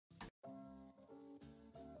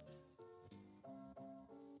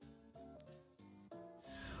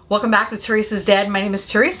Welcome back to Teresa's Dead. My name is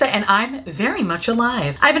Teresa and I'm very much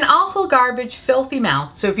alive. I have an awful garbage, filthy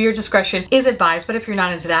mouth, so viewer discretion is advised, but if you're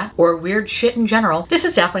not into that or weird shit in general, this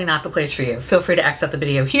is definitely not the place for you. Feel free to exit the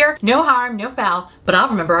video here. No harm, no foul, but I'll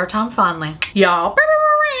remember our time fondly. Y'all,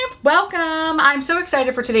 welcome. I'm so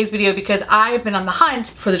excited for today's video because I've been on the hunt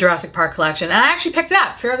for the Jurassic Park collection and I actually picked it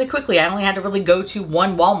up fairly quickly. I only had to really go to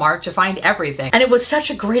one Walmart to find everything. And it was such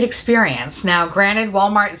a great experience. Now, granted,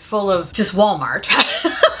 Walmart is full of just Walmart.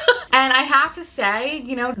 And I have to say,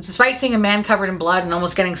 you know, despite seeing a man covered in blood and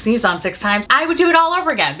almost getting sneezed on 6 times, I would do it all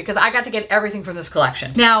over again because I got to get everything from this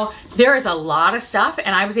collection. Now, there is a lot of stuff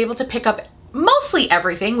and I was able to pick up mostly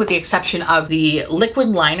everything with the exception of the liquid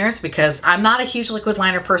liners because I'm not a huge liquid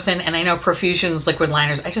liner person and I know Profusion's liquid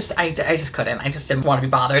liners, I just couldn't. I just didn't want to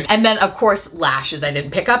be bothered. And then of course lashes I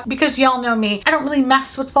didn't pick up because y'all know me, I don't really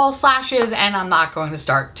mess with false lashes and I'm not going to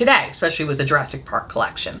start today, especially with the Jurassic Park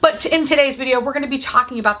collection. But in today's video, we're going to be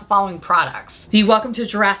talking about the following products. The Welcome to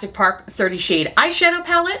Jurassic Park 30 Shade Eyeshadow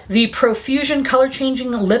Palette, the Profusion Color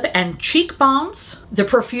Changing Lip and Cheek Balms, the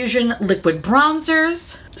Profusion Liquid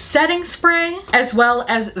Bronzers, setting spray, as well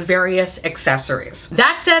as various accessories.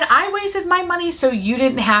 That said, I wasted my money so you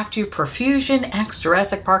didn't have to. Profusion X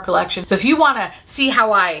Jurassic Park collection. So if you want to see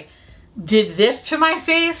how I did this to my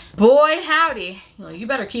face, boy howdy, well, you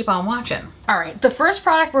better keep on watching. All right, the first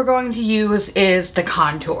product we're going to use is the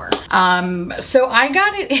contour. So I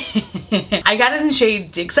got it I got it in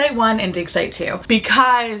shade Dig Site 1 and Dig Site 2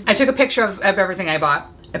 because I took a picture of everything I bought.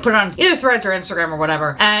 I put it on either Threads or Instagram or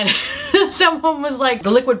whatever, and someone was like,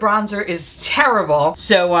 the liquid bronzer is terrible.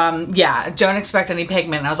 So yeah, don't expect any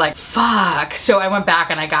pigment. And I was like, fuck. So I went back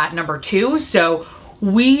and I got number 2. So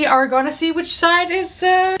we are gonna see which side is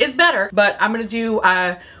better. But I'm gonna do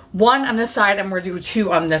 1 on this side and we're gonna do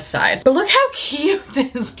 2 on this side. But look how cute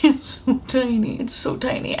this is. It's so tiny. It's so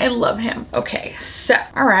tiny. I love him. Okay, so,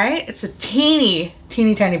 all right. It's a teeny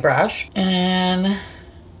tiny brush and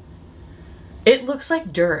it looks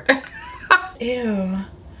like dirt. Ew.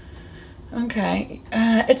 Okay.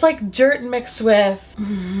 It's like dirt mixed with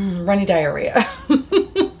runny diarrhea.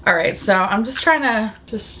 All right, so I'm just trying to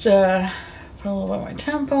put a little bit on my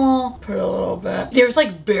temple, put a little bit. There's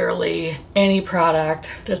like barely any product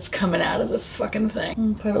that's coming out of this fucking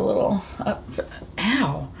thing. Put a little up.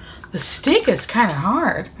 Ow. The stick is kind of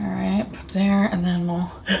hard. All right, put there and then we'll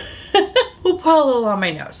we'll put a little on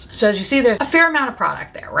my nose. So as you see, there's a fair amount of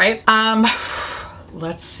product there, right?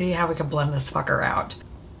 Let's see how we can blend this fucker out.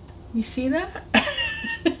 You see that?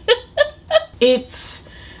 It's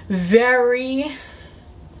very,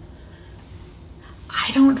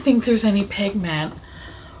 I don't think there's any pigment.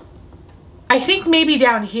 I think maybe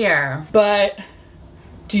down here, but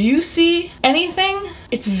do you see anything?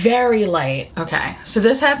 It's very light. Okay, so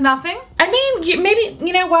this has nothing. I mean, maybe,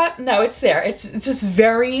 you know what? No, it's there. It's just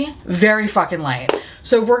very fucking light.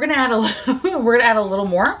 So we're gonna add a little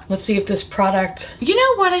more. Let's see if this product, you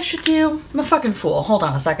know what I should do? I'm a fucking fool. Hold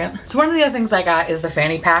on a second. So one of the other things I got is the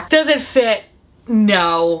fanny pack. Does it fit?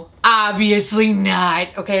 No, obviously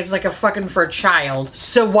not. Okay, it's like a fucking for a child.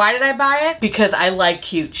 So why did I buy it? Because I like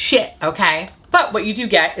cute shit, okay? But what you do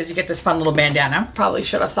get is you get this fun little bandana. Probably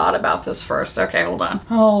should have thought about this first. Okay, hold on.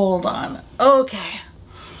 Hold on. Okay.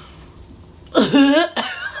 Okay.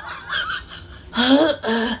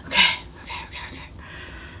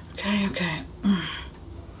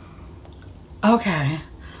 Okay.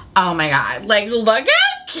 Oh my God. Like, look how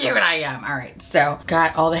cute I am. All right, so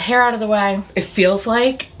got all the hair out of the way. It feels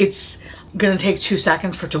like it's gonna take 2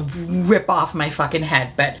 seconds for it to rip off my fucking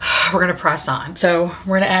head, but we're gonna press on. So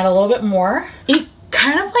we're gonna add a little bit more. It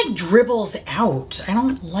kind of like dribbles out. I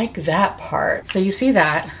don't like that part. So you see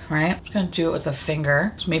that, right? I'm gonna do it with a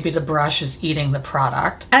finger. So maybe the brush is eating the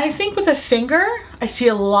product. And I think with a finger, I see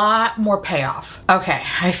a lot more payoff. Okay,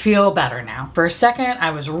 I feel better now. For a second,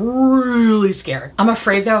 I was really scared. I'm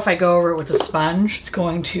afraid though, if I go over it with a sponge, it's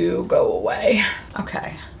going to go away.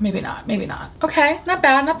 Okay, maybe not, maybe not. Okay, not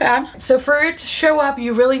bad, not bad. So for it to show up,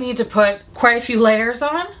 you really need to put quite a few layers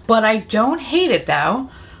on, but I don't hate it though.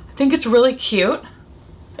 I think it's really cute.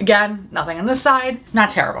 Again, nothing on this side,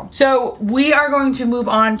 not terrible. So we are going to move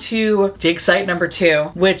on to Dig Site number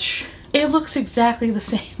 2, which it looks exactly the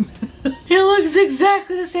same. It looks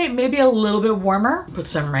exactly the same, maybe a little bit warmer. Put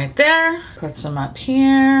some right there, put some up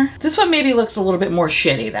here. This one maybe looks a little bit more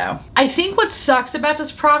shitty though. I think what sucks about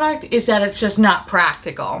this product is that it's just not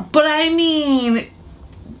practical. But I mean,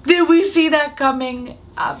 did we see that coming?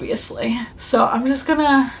 Obviously. So I'm just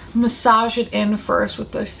gonna massage it in first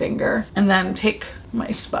with the finger and then take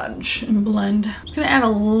my sponge and blend. I'm just gonna add a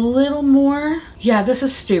little more. Yeah, this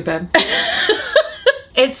is stupid.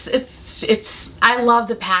 I love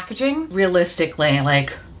the packaging. Realistically,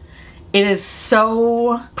 like, It is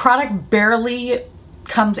so, product barely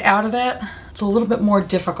comes out of it. It's a little bit more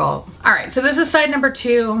difficult. All right, so this is side number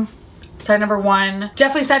 2. Side number 1.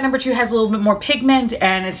 Definitely side number 2 has a little bit more pigment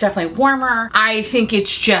and it's definitely warmer. I think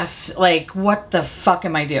it's just like, what the fuck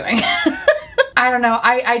am I doing? I don't know.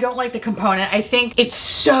 I don't like the component. I think it's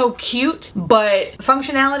so cute, but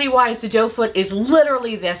functionality wise, the doe foot is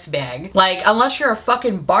literally this big. Like, unless you're a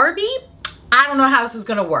fucking Barbie, I don't know how this is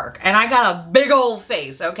gonna work. And I got a big old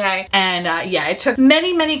face, okay? And yeah, it took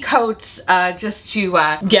many coats just to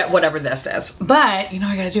get whatever this is. But, you know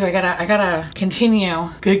what I gotta continue.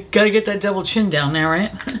 Gotta get that double chin down there,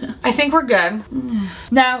 right? I think we're good.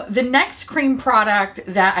 Now, the next cream product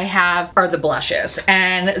that I have are the blushes.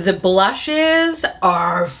 And the blushes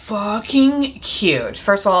are fucking cute.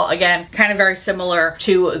 First of all, again, kind of very similar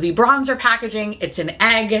to the bronzer packaging. It's an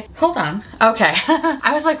egg. Hold on. Okay.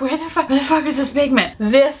 I was like, where the fuck is this pigment?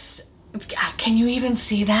 This, can you even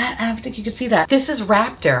see that? I don't think you could see that. This is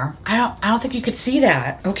Raptor. I don't think you could see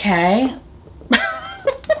that. Okay.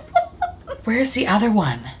 Where's the other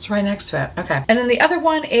one? It's right next to it. Okay. And then the other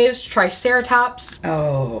one is Triceratops.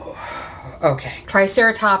 Oh, okay.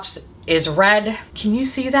 Triceratops is red. Can you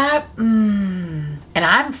see that? And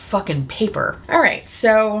I'm fucking paper. All right,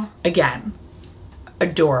 so again,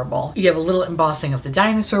 adorable. You have a little embossing of the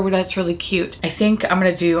dinosaur, that's really cute. I think I'm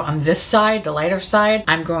gonna do on this side, the lighter side,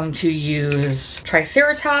 I'm going to use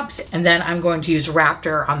Triceratops and then I'm going to use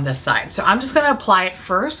Raptor on this side. So I'm just gonna apply it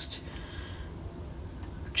first,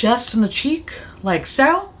 just in the cheek, like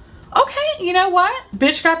so. Okay, you know what?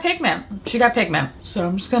 Bitch got pigment. She got pigment. So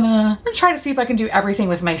I'm just gonna try to see if I can do everything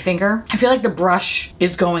with my finger. I feel like the brush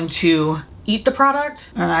is going to eat the product,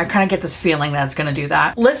 and I kind of get this feeling that it's gonna do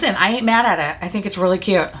that. Listen, I ain't mad at it. I think it's really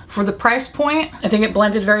cute. For the price point, I think it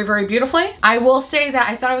blended very beautifully. I will say that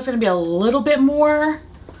I thought it was gonna be a little bit more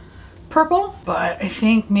purple, but I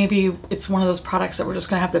think maybe it's one of those products that we're just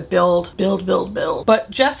gonna have to build. But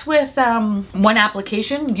just with one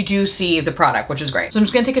application, you do see the product, which is great. So I'm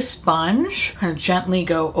just gonna take a sponge, kind of gently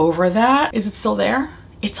go over that. Is it still there?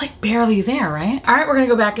 It's like barely there, right? All right, we're gonna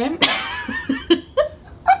go back in.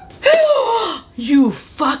 You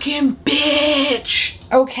fucking bitch.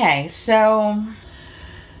 Okay, so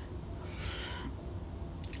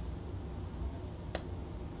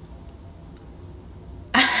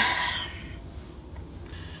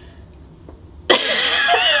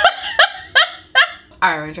all right,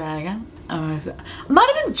 we're trying again. I'm not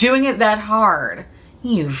even doing it that hard.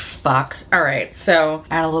 You fuck. All right, so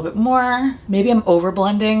add a little bit more. Maybe I'm over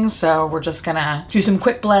blending, so we're just gonna do some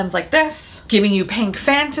quick blends like this, giving you pink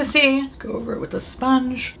fantasy. Go over it with a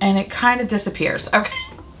sponge, and it kind of disappears. Okay.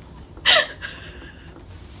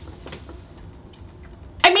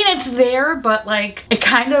 I mean, it's there, but like, it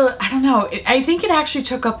kind of, I don't know. I think it actually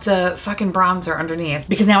took up the fucking bronzer underneath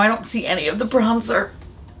because now I don't see any of the bronzer.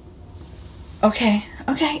 Okay,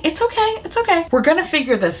 it's okay. We're gonna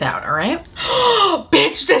figure this out, all right?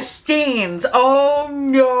 Bitch, the stains. Oh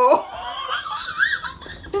no.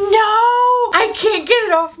 No, I can't get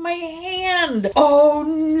it off my hand. Oh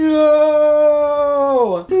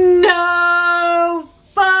no. No,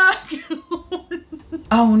 fuck.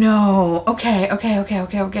 Oh no. Okay.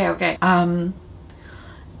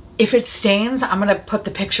 If it stains, I'm gonna put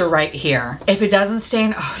the picture right here. If it doesn't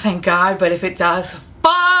stain, oh thank God, but if it does,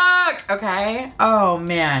 fuck, okay? Oh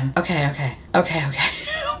man, okay.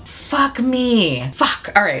 Fuck me,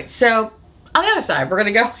 fuck. All right, so on the other side, we're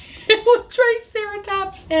gonna go with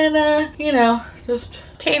Triceratops and you know, just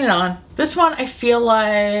paint it on. This one, I feel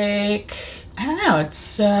like, I don't know,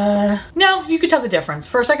 it's, no, you could tell the difference.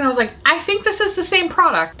 For a second, I was like, I think this is the same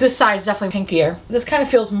product. This side's definitely pinkier. This kind of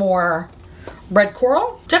feels more red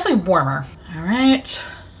coral, definitely warmer. All right.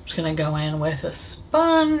 Just gonna go in with a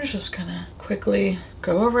sponge, just gonna quickly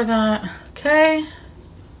go over that. Okay.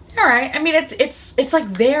 All right, I mean, it's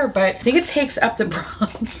like there, but I think it takes up the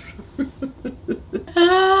bronze.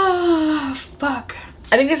 Ah, fuck.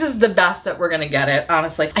 I think this is the best that we're gonna get it,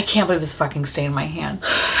 honestly. I can't believe this fucking stained my hand.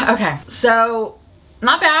 Okay, so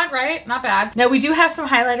not bad, right? Not bad. Now we do have some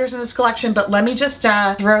highlighters in this collection, but let me just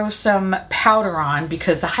throw some powder on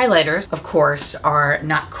because the highlighters, of course, are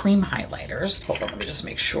not cream highlighters. Hold on, let me just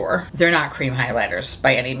make sure. They're not cream highlighters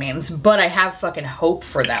by any means, but I have fucking hope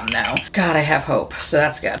for them though. God, I have hope, so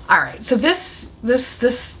that's good. All right, so this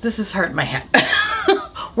is hurting my head.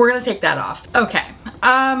 We're gonna take that off. Okay,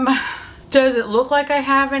 does it look like I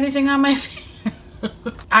have anything on my face?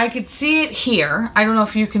 I could see it here. I don't know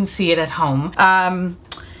if you can see it at home.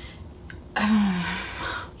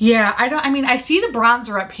 Yeah, I mean, I see the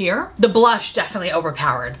bronzer up here. The blush definitely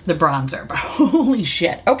overpowered the bronzer, but holy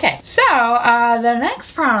shit. Okay, so the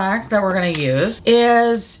next product that we're gonna use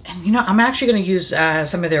is, and you know, I'm actually gonna use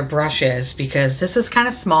some of their brushes because this is kind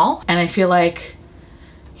of small and I feel like,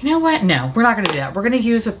 you know what? No, we're not gonna do that. We're gonna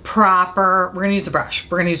use a proper, we're gonna use a brush.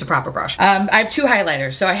 We're gonna use a proper brush. I have two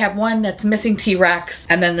highlighters. So I have one that's Missing T-Rex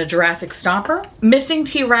and then the Jurassic Stomper. Missing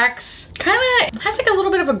T-Rex kind of has like a little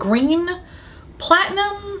bit of a green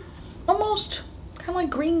platinum, almost kind of like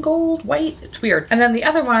green, gold, white. It's weird. And then the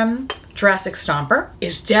other one, Jurassic Stomper,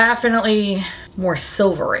 is definitely more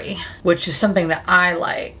silvery, which is something that I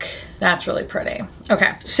like. That's really pretty.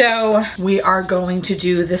 Okay, so we are going to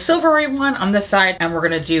do the silvery one on this side and we're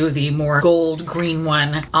gonna do the more gold green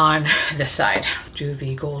one on this side. Do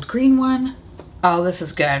the gold green one. Oh, this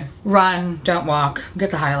is good. Run, don't walk. Get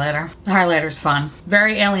the highlighter. The highlighter's fun.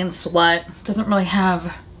 Very Alien Slut. Doesn't really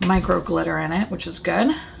have micro glitter in it, which is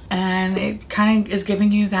good. And it kind of is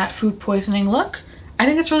giving you that food poisoning look. I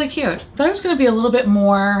think it's really cute. Thought it was gonna be a little bit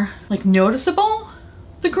more like noticeable,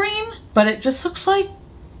 the green, but it just looks like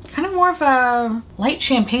kind of more of a light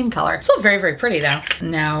champagne color. Still very, very pretty though.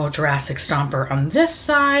 Now Jurassic Stomper on this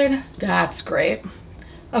side. That's great.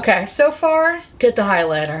 Okay, so far, get the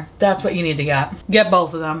highlighter. That's what you need to get. Get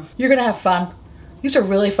both of them. You're gonna have fun. These are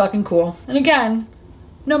really fucking cool. And again,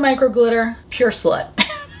 no micro glitter, pure slut.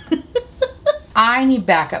 I need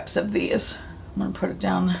backups of these. I'm gonna put it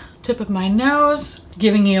down the tip of my nose,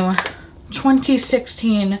 giving you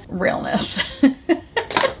 2016 realness.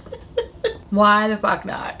 Why the fuck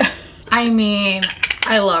not? I mean,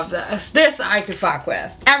 I love this. This I could fuck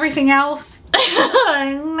with. Everything else,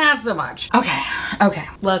 not so much. Okay, okay.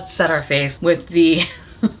 Let's set our face with the,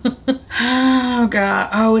 oh God.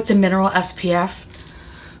 Oh, it's a mineral SPF.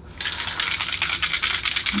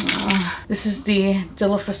 This is the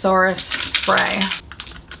Dilophosaurus spray.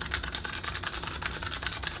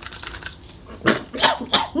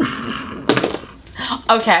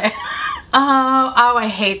 Okay. Oh, I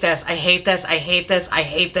hate this. I hate this. I hate this. I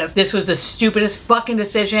hate this. This was the stupidest fucking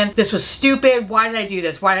decision. This was stupid. Why did I do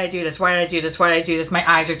this? Why did I do this? Why did I do this? Why did I do this? My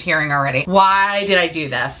eyes are tearing already. Why did I do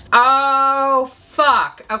this? Oh,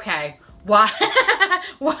 fuck. Okay. Why?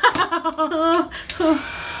 Wow.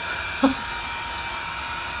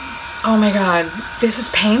 Oh my God, this is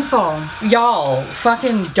painful. Y'all,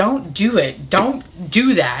 fucking don't do it. Don't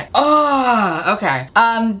do that. Oh, okay.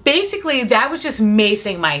 Basically that was just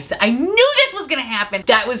macing myself. I knew this was gonna happen.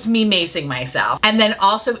 That was me macing myself. And then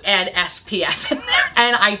also add SPF in there.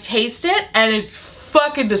 And I taste it and it's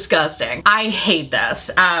fucking disgusting. I hate this.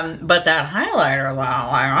 But that highlighter though,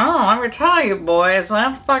 like, oh, let me tell you boys,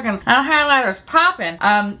 that's fucking, that highlighter's popping.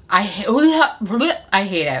 I hate it. I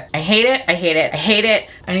hate it. I hate it. I hate it. I hate it.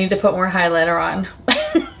 I need to put more highlighter on.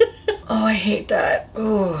 Oh, I hate that.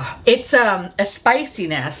 Ooh. It's a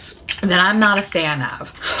spiciness that I'm not a fan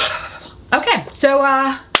of. Okay, so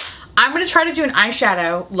I'm gonna try to do an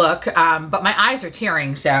eyeshadow look, but my eyes are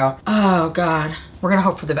tearing, so, oh God. We're gonna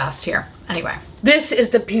hope for the best here. Anyway, this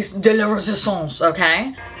is the piece de la resistance,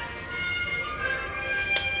 okay?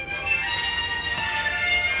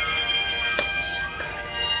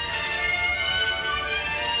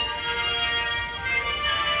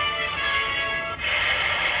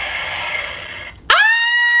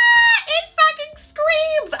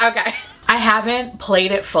 Okay, I haven't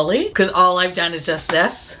played it fully because all I've done is just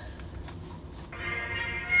this.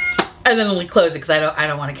 And then only close it because I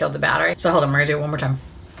don't want to kill the battery. So hold on, we're gonna do it one more time.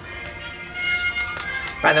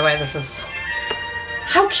 By the way, this is,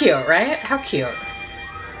 how cute, right? How cute.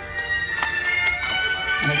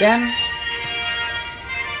 And again.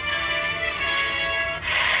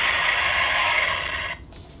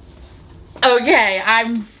 Okay,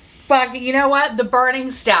 I'm fucking, you know what? The burning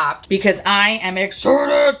stopped because I am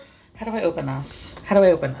excited. How do I open this? How do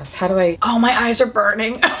I open this? How do I, oh, my eyes are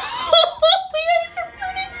burning. My eyes are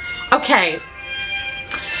burning. Okay.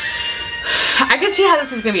 I can see how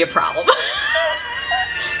this is gonna be a problem.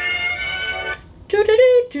 Do,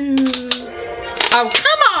 do, do, do. Oh,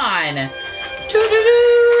 come on. Do, do, do,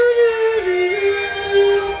 do, do, do.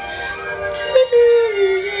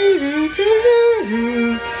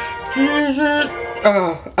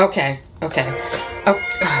 Oh, okay, okay. Oh.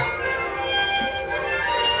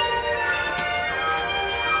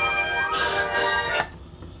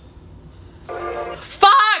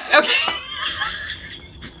 Fuck! Okay.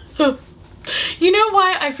 You know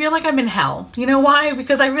why I feel like I'm in hell? You know why?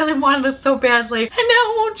 Because I really wanted this so badly, and now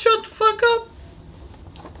it won't shut the fuck up.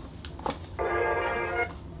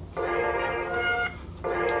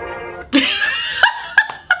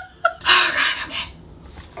 Oh God, okay.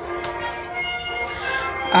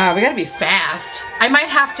 We gotta be fast. I might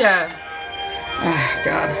have to, oh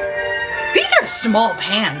God. These are small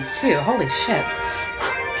pans too, holy shit.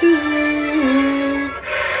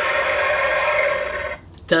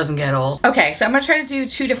 Doesn't get old. Okay, so I'm gonna try to do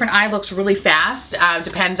 2 different eye looks really fast.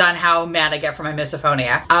 Depends on how mad I get from my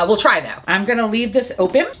misophonia. We'll try though. I'm gonna leave this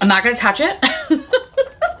open. I'm not gonna touch it. I'm just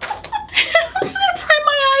gonna prime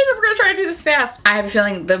my eyes and we're gonna try to do this fast. I have a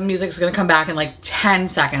feeling the music's gonna come back in like 10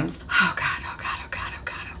 seconds. Oh God, oh God, oh God, oh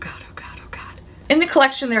God, oh God, oh God, oh God. In the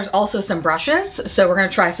collection, there's also some brushes. So we're gonna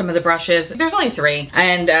try some of the brushes. There's only 3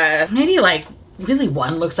 and maybe like really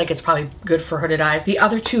one looks like it's probably good for hooded eyes. The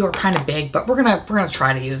other 2 are kind of big, but we're gonna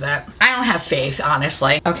try to use it. I don't have faith,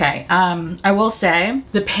 honestly. Okay, I will say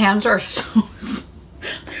the pans are so,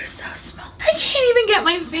 they're so small. I can't even get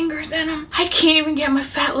my fingers in them. I can't even get my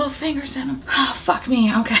fat little fingers in them. Oh, fuck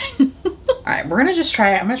me, okay. All right, we're gonna just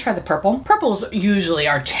try it. I'm gonna try the purple. Purples usually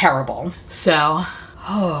are terrible. So,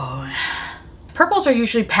 purples are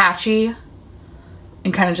usually patchy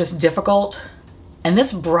and kind of just difficult. And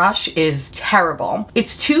this brush is terrible.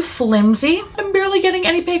 It's too flimsy. I'm barely getting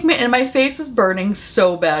any pigment and my face is burning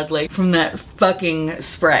so badly from that fucking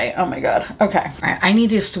spray. Oh my God. Okay. All right. I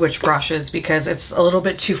need to switch brushes because it's a little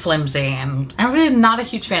bit too flimsy and I'm really not a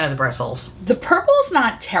huge fan of the bristles. The purple's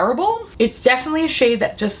not terrible. It's definitely a shade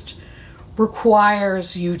that just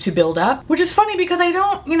requires you to build up, which is funny because I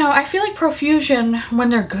don't, you know, I feel like Profusion, when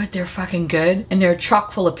they're good, they're fucking good and they're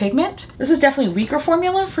chock full of pigment. This is definitely a weaker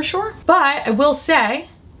formula for sure, but I will say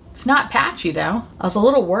it's not patchy though. I was a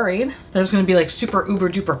little worried that it was going to be like super uber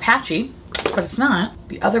duper patchy, but it's not.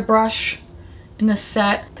 The other brush in the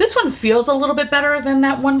set, this one feels a little bit better than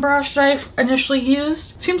that one brush that I initially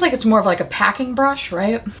used. It seems like it's more of like a packing brush,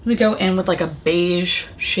 right? I'm gonna go in with like a beige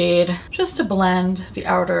shade just to blend the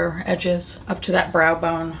outer edges up to that brow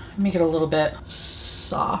bone, make it a little bit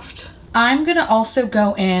soft. I'm gonna also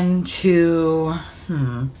go into,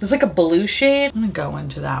 there's like a blue shade. I'm gonna go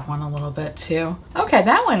into that one a little bit too. Okay,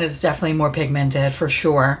 that one is definitely more pigmented for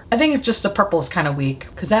sure. I think it's just the purple is kind of weak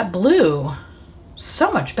because that blue,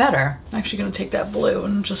 so much better. I'm actually gonna take that blue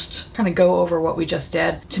and just kind of go over what we just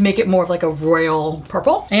did to make it more of like a royal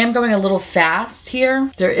purple. I am going a little fast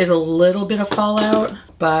here. There is a little bit of fallout,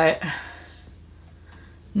 but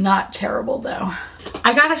not terrible though.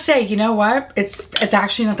 I gotta say, you know what? It's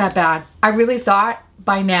actually not that bad. I really thought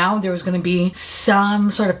by now there was gonna be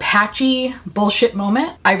some sort of patchy bullshit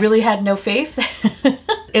moment. I really had no faith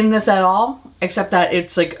in this at all, except that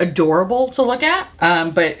it's like adorable to look at.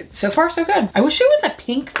 But so far so good. I wish it was a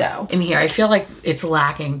pink though in here. I feel like it's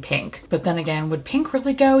lacking pink, but then again, would pink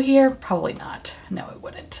really go here? Probably not. No, it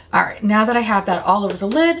wouldn't. All right, now that I have that all over the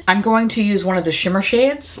lid, I'm going to use one of the shimmer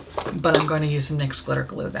shades, but I'm going to use some NYX glitter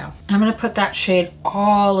glue though. I'm gonna put that shade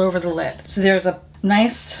all over the lid. So there's a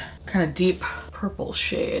nice kind of deep purple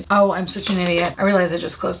shade. Oh, I'm such an idiot. I realized I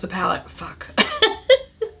just closed the palette. Fuck.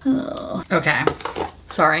 Oh. Okay,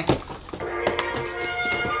 sorry.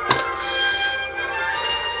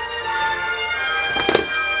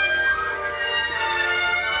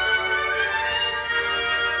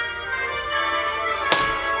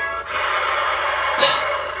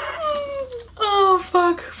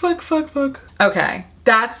 Fuck. Okay,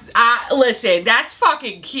 that's, listen, that's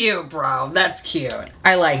fucking cute, bro. That's cute.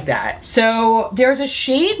 I like that. So there's a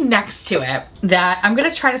shade next to it that I'm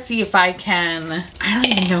gonna try to see if I can, I don't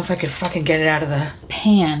even know if I could fucking get it out of the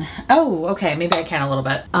pan. Oh, okay, maybe I can a little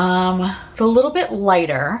bit. It's a little bit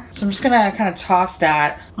lighter. So I'm just gonna kind of toss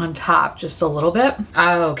that on top just a little bit.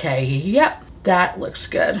 Okay, yep. That looks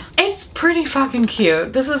good. It's pretty fucking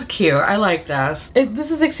cute. This is cute. I like this.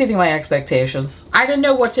 This is exceeding my expectations. I didn't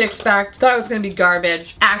know what to expect. Thought it was gonna be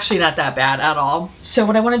garbage. Actually not that bad at all. So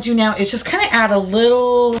what I wanna do now is just kind of add a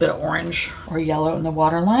little bit of orange or yellow in the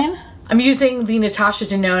waterline. I'm using the Natasha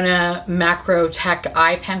Denona Macro Tech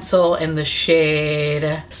Eye Pencil in the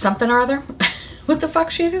shade something or other. What the fuck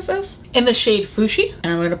shade is this? In the shade Fushi.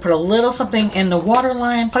 And I'm gonna put a little something in the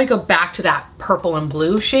waterline. Probably go back to that purple and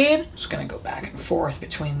blue shade. Just gonna go back and forth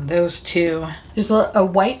between those two. There's a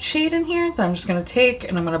white shade in here that I'm just gonna take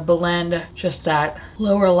and I'm gonna blend just that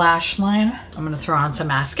lower lash line. I'm gonna throw on some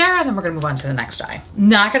mascara, then we're gonna move on to the next eye.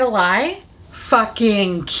 Not gonna lie,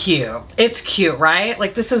 fucking cute. It's cute, right?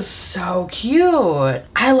 Like this is so cute.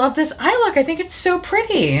 I love this eye look. I think it's so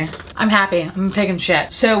pretty. I'm happy. I'm taking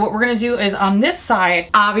shit. So what we're gonna do is on this side,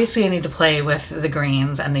 obviously I need to play with the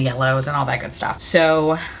greens and the yellows and all that good stuff.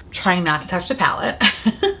 So trying not to touch the palette.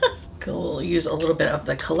 We'll use a little bit of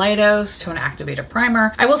the Kaleidos Tone Activator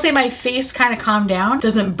Primer. I will say my face kind of calmed down.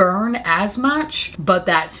 Doesn't burn as much, but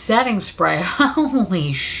that setting spray,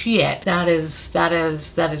 holy shit. That is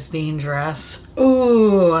dangerous.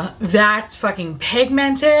 Ooh, that's fucking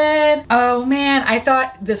pigmented. Oh man, I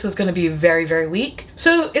thought this was gonna be very, very weak.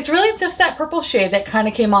 So it's really just that purple shade that kind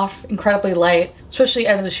of came off incredibly light, especially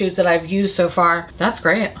out of the shades that I've used so far. That's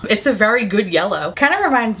great. It's a very good yellow. Kind of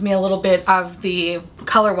reminds me a little bit of the,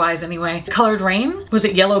 color-wise anyway, Colored Rain. Was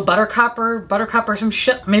it Yellow Buttercup or some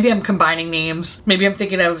shit? Maybe I'm combining names. Maybe I'm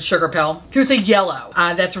thinking of Sugar Pill. Here's a yellow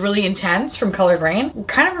that's really intense from Colored Rain.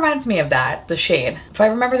 Kind of reminds me of that, the shade. If I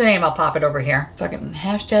remember the name, I'll pop it over here. Fucking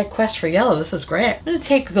hashtag quest for yellow. This is great. I'm gonna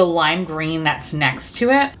take the lime green that's next to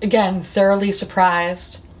it. Again, thoroughly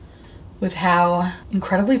surprised with how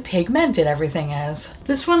incredibly pigmented everything is.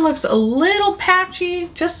 This one looks a little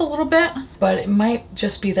patchy, just a little bit, but it might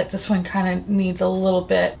just be that this one kind of needs a little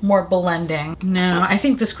bit more blending. No, I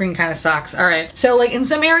think this green kind of sucks. All right, so like in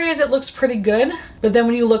some areas it looks pretty good, but then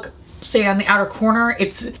when you look, say on the outer corner,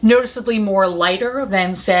 it's noticeably more lighter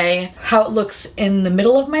than say how it looks in the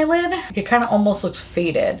middle of my lid. It kind of almost looks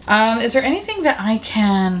faded. Is there anything that I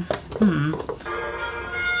can,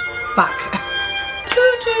 fuck.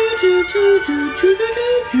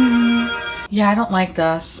 Yeah, I don't like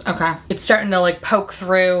this. Okay. It's starting to like poke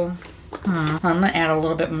through. I'm gonna add a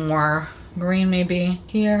little bit more green maybe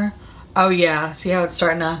here. Oh yeah, see how it's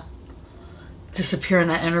starting to disappear in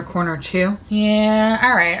that inner corner too? Yeah,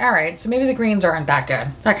 all right. So maybe the greens aren't that good.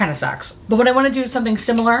 That kind of sucks. But when I want to do something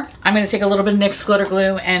similar, I'm going to take a little bit of NYX glitter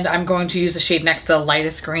glue and I'm going to use the shade next to the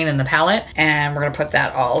lightest green in the palette, and we're going to put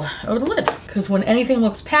that all over the lid. Because when anything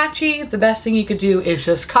looks patchy, the best thing you could do is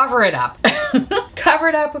just cover it up. Cover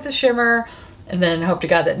it up with the shimmer and then hope to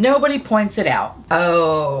God that nobody points it out.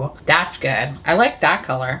 Oh, that's good. I like that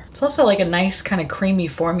color. It's also like a nice kind of creamy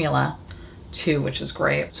formula too, which is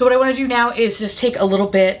great. So what I want to do now is just take a little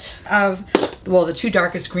bit of, well, the two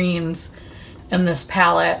darkest greens in this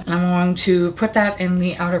palette, and I'm going to put that in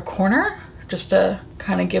the outer corner just to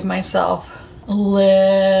kind of give myself a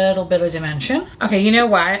little bit of dimension. Okay, you know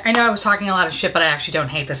what? I know I was talking a lot of shit, but I actually don't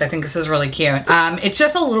hate this. I think this is really cute. It's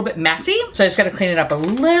just a little bit messy, so I just got to clean it up a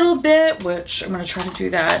little bit, which I'm going to try to do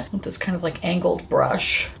that with this kind of like angled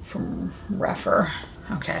brush from Refer.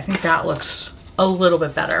 Okay, I think that looks a little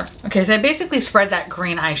bit better. Okay, so I basically spread that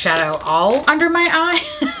green eyeshadow all under my eye.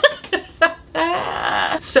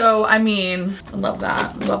 So, I mean, I love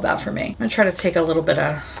that. I love that for me. I'm gonna try to take a little bit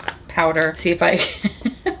of powder, see if I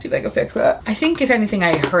can, see if I can fix it. I think if anything,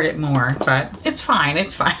 I hurt it more, but it's fine,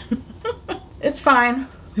 it's fine. It's fine.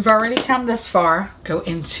 We've already come this far. Go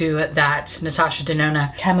into that Natasha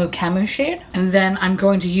Denona Camu shade. And then I'm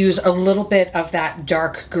going to use a little bit of that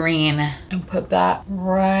dark green and put that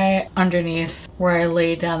right underneath where I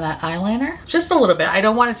laid down that eyeliner. Just a little bit. I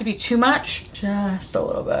don't want it to be too much, just a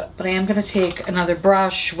little bit. But I am gonna take another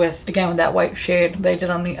brush with, again, with that white shade that I did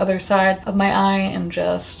on the other side of my eye and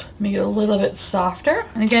just make it a little bit softer.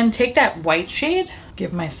 And again, take that white shade,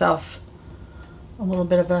 give myself a little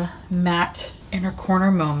bit of a matte inner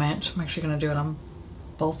corner moment. I'm actually gonna do it on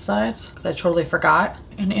both sides because I totally forgot.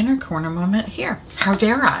 An inner corner moment here. How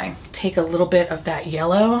dare I take a little bit of that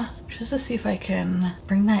yellow just to see if I can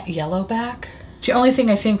bring that yellow back. The only thing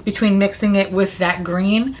I think between mixing it with that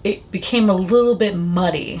green, it became a little bit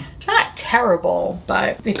muddy. It's not terrible,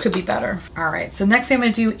 but it could be better. All right, so next thing I'm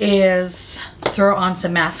gonna do is throw on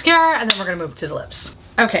some mascara and then we're gonna move to the lips.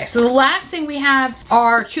 Okay, so the last thing we have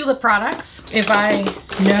are 2 lip products, if I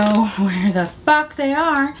know where the fuck they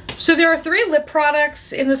are. So there are 3 lip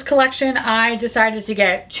products in this collection. I decided to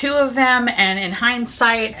get 2 of them, and in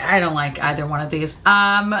hindsight, I don't like either one of these.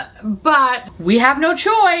 But we have no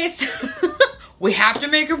choice. We have to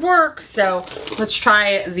make it work. So let's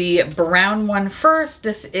try the brown one first.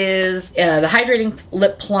 This is the Hydrating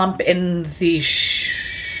Lip Plump in the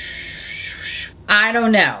I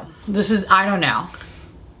don't know. This is, I don't know.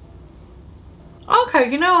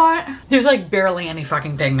 Okay, you know what? There's like barely any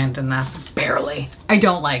fucking pigment in this. Barely. I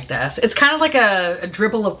don't like this. It's kind of like a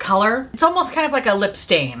dribble of color. It's almost kind of like a lip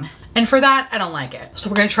stain. And for that, I don't like it. So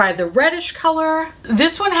we're gonna try the reddish color.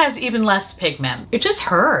 This one has even less pigment. It just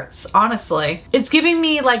hurts, honestly. It's giving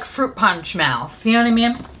me like fruit punch mouth. You know what I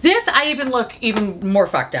mean? This, I even look even more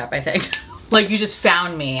fucked up, I think. Like you just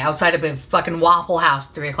found me outside of a fucking Waffle House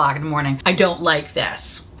at 3 o'clock in the morning. I don't like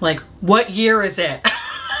this. Like, what year is it?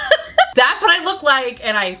 That's what I look like,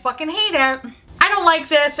 and I fucking hate it. I don't like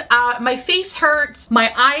this. My face hurts.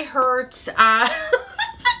 My eye hurts.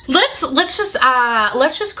 Let's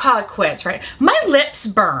just call it quits, right? My lips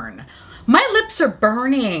burn. My lips are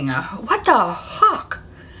burning. What the fuck?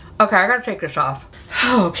 Okay, I gotta take this off.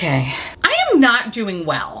 Okay. I am not doing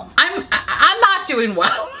well. I'm not doing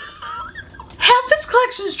well. Half this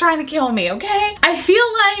collection is trying to kill me, okay? I feel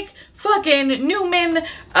like fucking Newman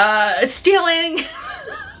stealing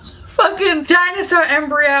fucking dinosaur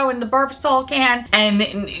embryo in the Barbasol can, and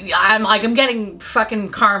I'm getting fucking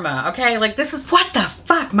karma, okay? Like, this is, what the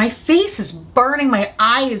fuck? My face is burning, my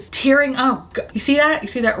eye is tearing. Oh, God. You see that? You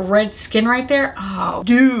see that red skin right there? Oh,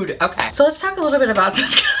 dude. Okay, so let's talk a little bit about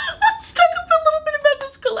this. Let's talk a little bit about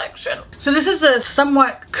this collection. So this is a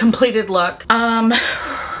somewhat completed look.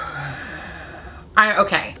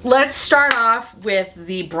 Okay, let's start off with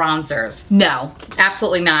the bronzers. No,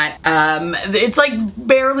 absolutely not. It's like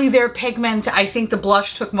barely their pigment. I think the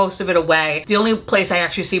blush took most of it away. The only place I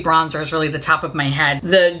actually see bronzer is really the top of my head.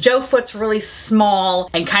 The Joe Foot's really small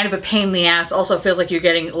and kind of a pain in the ass. Also feels like you're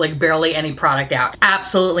getting like barely any product out.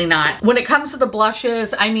 Absolutely not. When it comes to the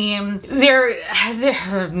blushes, I mean,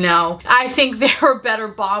 no. I think there are better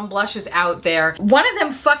bomb blushes out there. One of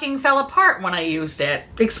them fucking fell apart when I used it.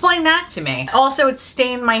 Explain that to me. Also, it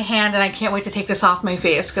stained my hand, and I can't wait to take this off my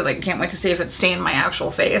face because I can't wait to see if it stained my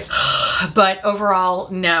actual face. But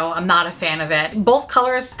overall, no, I'm not a fan of it. Both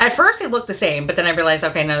colors, at first they look the same, but then I realized,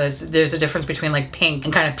 okay, no, there's a difference between like pink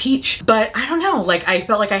and kind of peach. But I don't know, like I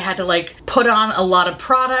felt like I had to like put on a lot of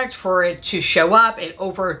product for it to show up. It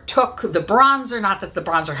overtook the bronzer, not that the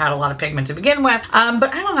bronzer had a lot of pigment to begin with,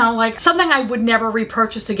 but I don't know, like something I would never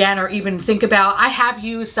repurchase again or even think about. I have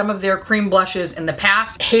used some of their cream blushes in the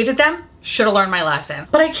past, hated them. Should have learned my lesson,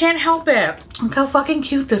 but I can't help it. Look how fucking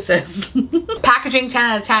cute this is. Packaging 10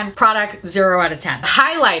 out of 10, product 0 out of 10.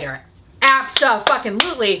 Highlighter,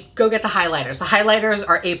 abso-fucking-lutely, go get the highlighters. The highlighters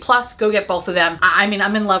are A+, go get both of them. I mean,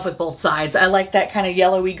 I'm in love with both sides. I like that kind of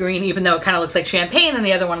yellowy green, even though it kind of looks like champagne, and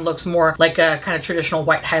the other one looks more like a kind of traditional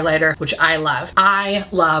white highlighter, which I love. I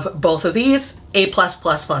love both of these. A++++.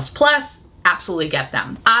 Absolutely get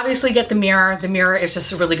them. Obviously get the mirror. The mirror is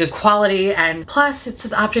just really good quality, and plus it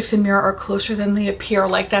says objects in mirror are closer than they appear.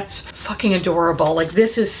 Like, that's fucking adorable. Like,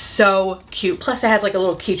 this is so cute. Plus it has like a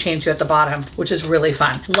little keychain too at the bottom, which is really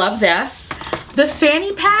fun. Love this. The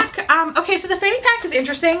fanny pack, okay, so the fanny pack is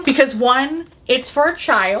interesting because one, it's for a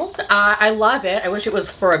child. I love it. I wish it was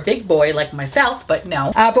for a big boy like myself, but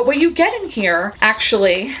no. But what you get in here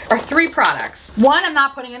actually are 3 products. One, I'm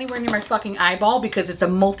not putting anywhere near my fucking eyeball because it's a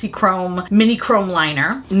multi-chrome, mini chrome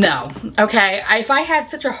liner. No, okay. If I had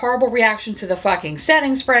such a horrible reaction to the fucking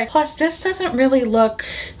setting spray, plus this doesn't really look,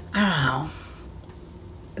 I don't know.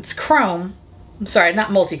 It's chrome. I'm sorry, not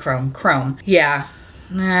multi-chrome, chrome. Yeah.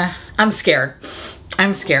 Nah, I'm scared.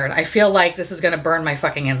 I'm scared. I feel like this is gonna burn my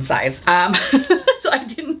fucking insides. So I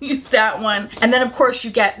didn't use that one. And then of course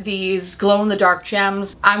you get these glow-in-the-dark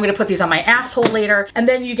gems. I'm gonna put these on my asshole later. And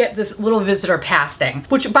then you get this little visitor pass thing,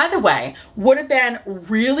 which by the way, would have been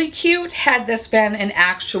really cute had this been an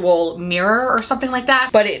actual mirror or something like that.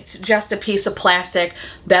 But it's just a piece of plastic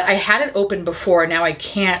that I had it open before. Now I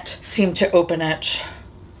can't seem to open it.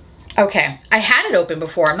 Okay, I had it open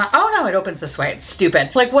before. I'm not, oh no, it opens this way. It's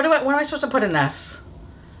stupid. Like, what am I supposed to put in this?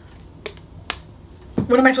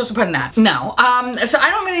 What am I supposed to put in that? No. So I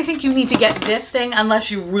don't really think you need to get this thing unless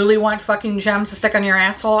you really want fucking gems to stick on your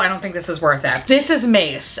asshole. I don't think this is worth it. This is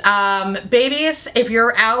mace. Babies, if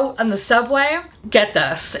you're out on the subway, get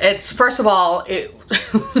this. It's, first of all,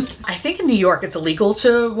 I think in New York it's illegal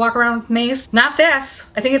to walk around with mace. Not this.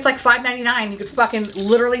 I think it's like $5.99. You could fucking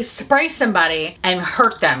literally spray somebody and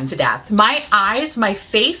hurt them to death. My eyes, my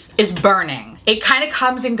face is burning. It kind of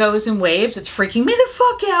comes and goes in waves. It's freaking me the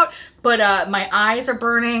fuck out. But my eyes are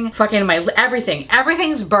burning, fucking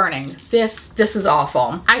everything's burning. This is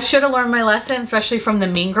awful. I should have learned my lesson, especially from the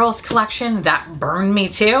Mean Girls collection. That burned me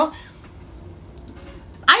too.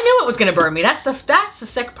 I knew it was gonna burn me. That's the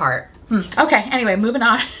sick part. Okay, anyway, moving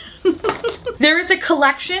on. There is a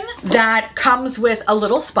collection that comes with a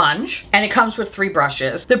little sponge, and it comes with 3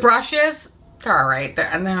 brushes. The brushes, they're all right.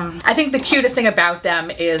 I think the cutest thing about them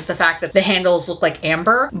is the fact that the handles look like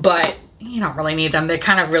amber, but you don't really need them. They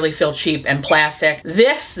kind of really feel cheap and plastic.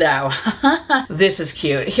 This though, this is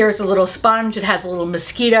cute. Here's a little sponge. It has a little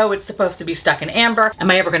mosquito. It's supposed to be stuck in amber.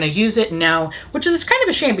 Am I ever gonna use it? No. Which is kind of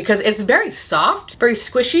a shame because it's very soft, very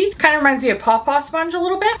squishy. Kind of reminds me of Paw Paw sponge a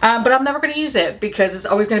little bit, but I'm never gonna use it because it's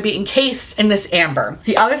always gonna be encased in this amber.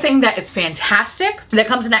 The other thing that is fantastic that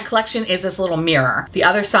comes in that collection is this little mirror. The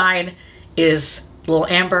other side is the little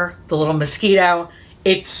amber, the little mosquito.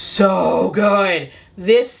 It's so good.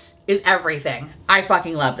 This is everything. I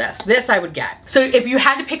fucking love this. This I would get. So if you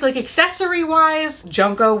had to pick like accessory wise,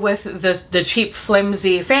 don't go with the cheap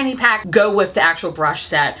flimsy fanny pack, go with the actual brush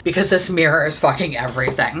set because this mirror is fucking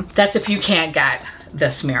everything. That's if you can't get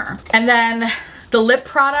this mirror. And then The lip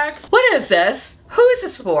products. What is this? Who is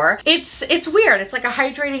this for? It's weird. It's like a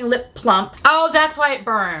hydrating lip plump. Oh, that's why it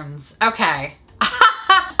burns. Okay.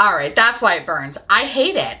 All right, that's why it burns. I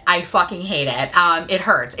hate it. I fucking hate it. It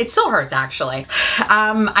hurts. It still hurts, actually.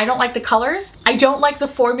 I don't like the colors. I don't like the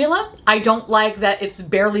formula. I don't like that it's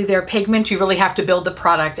barely their pigment. You really have to build the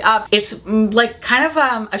product up. It's like kind of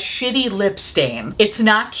a shitty lip stain. It's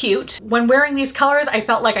not cute. When wearing these colors, I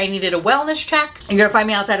felt like I needed a wellness check. You're gonna find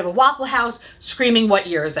me outside of a Waffle House screaming, what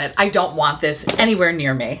year is it? I don't want this anywhere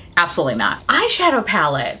near me. Absolutely not. Eyeshadow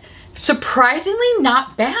palette. Surprisingly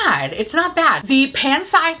not bad. It's not bad. The pan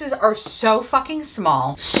sizes are so fucking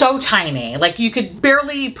small, so tiny. Like you could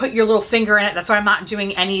barely put your little finger in it. That's why I'm not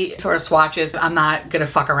doing any sort of swatches. I'm not gonna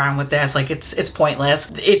fuck around with this. Like it's pointless.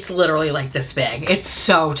 It's literally like this big. It's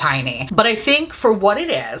so tiny. But I think for what it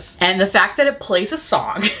is and the fact that it plays a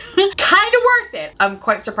song, kind of worth it. I'm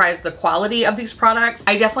quite surprised the quality of these products.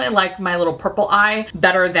 I definitely like my little purple eye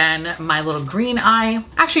better than my little green eye.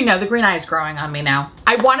 Actually, no, the green eye is growing on me now.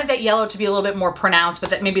 I wanted that yellow to be a little bit more pronounced,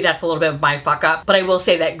 but maybe that's a little bit of my fuck up. But I will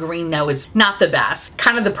say that green though is not the best.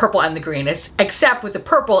 Kind of the purple and the green is, except with the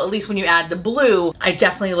purple, at least when you add the blue, it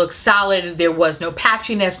definitely looks solid. There was no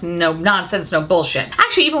patchiness, no nonsense, no bullshit.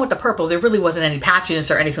 Actually, even with the purple, there really wasn't any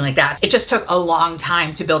patchiness or anything like that. It just took a long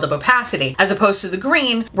time to build up opacity, as opposed to the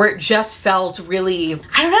green, where it just felt really,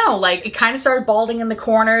 I don't know, like it kind of started balding in the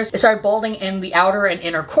corners. It started balding in the outer and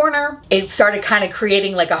inner corner. It started kind of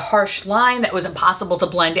creating like a harsh line that was impossible to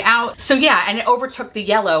blend out. So yeah, and it overtook the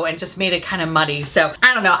yellow and just made it kind of muddy. So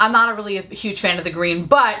I don't know, I'm not really a huge fan of the green,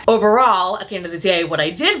 but overall, at the end of the day, what I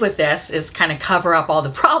did with this is kind of cover up all the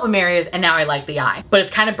problem areas, and now I like the eye. But it's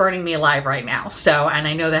kind of burning me alive right now. So, and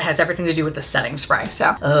I know that has everything to do with the setting spray.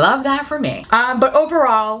 So love that for me. But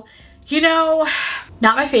overall, you know,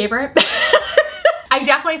 not my favorite. I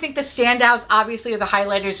definitely think the standouts obviously are the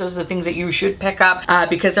highlighters. Those are the things that you should pick up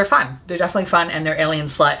because they're fun. They're definitely fun, and they're alien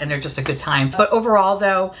slut, and they're just a good time. But overall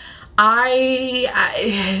though,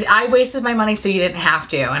 I wasted my money so you didn't have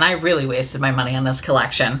to, and I really wasted my money on this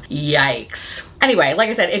collection. Yikes. Anyway, like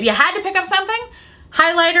I said, if you had to pick up something,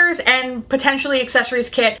 highlighters and potentially accessories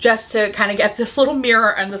kit just to kind of get this little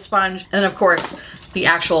mirror and the sponge, and then of course the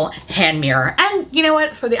actual hand mirror. And you know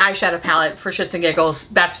what, for the eyeshadow palette, for shits and giggles,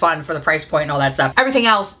 that's fun for the price point and all that stuff. Everything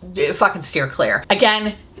else, fucking steer clear.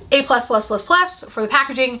 Again, A++++ for the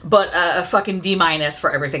packaging, but a fucking D- for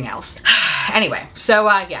everything else. Anyway, so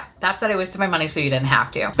yeah, that's that I wasted my money so you didn't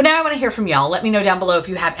have to. But now I want to hear from y'all. Let me know down below if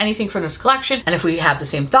you have anything from this collection, and if we have the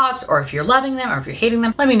same thoughts, or if you're loving them, or if you're hating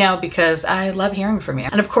them. Let me know, because I love hearing from you.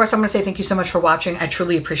 And of course, I'm going to say thank you so much for watching. I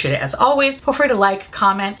truly appreciate it as always. Feel free to like,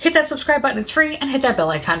 comment, hit that subscribe button, it's free, and hit that bell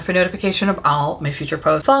icon for notification of all my future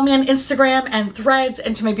posts. Follow me on Instagram and Threads,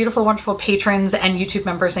 and to my beautiful, wonderful patrons and YouTube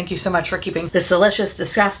members, thank you so much for keeping this delicious,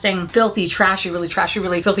 disgusting, filthy, trashy, really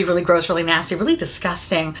filthy, really gross, really nasty, really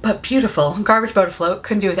disgusting, but beautiful garbage boat afloat.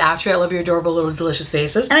 Couldn't do without you. I love your adorable little delicious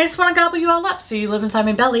faces, and I just want to gobble you all up so you live inside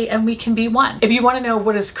my belly and we can be one. If you want to know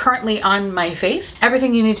what is currently on my face,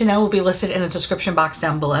 everything you need to know will be listed in the description box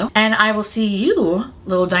down below, and I will see you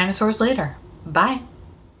little dinosaurs later. Bye.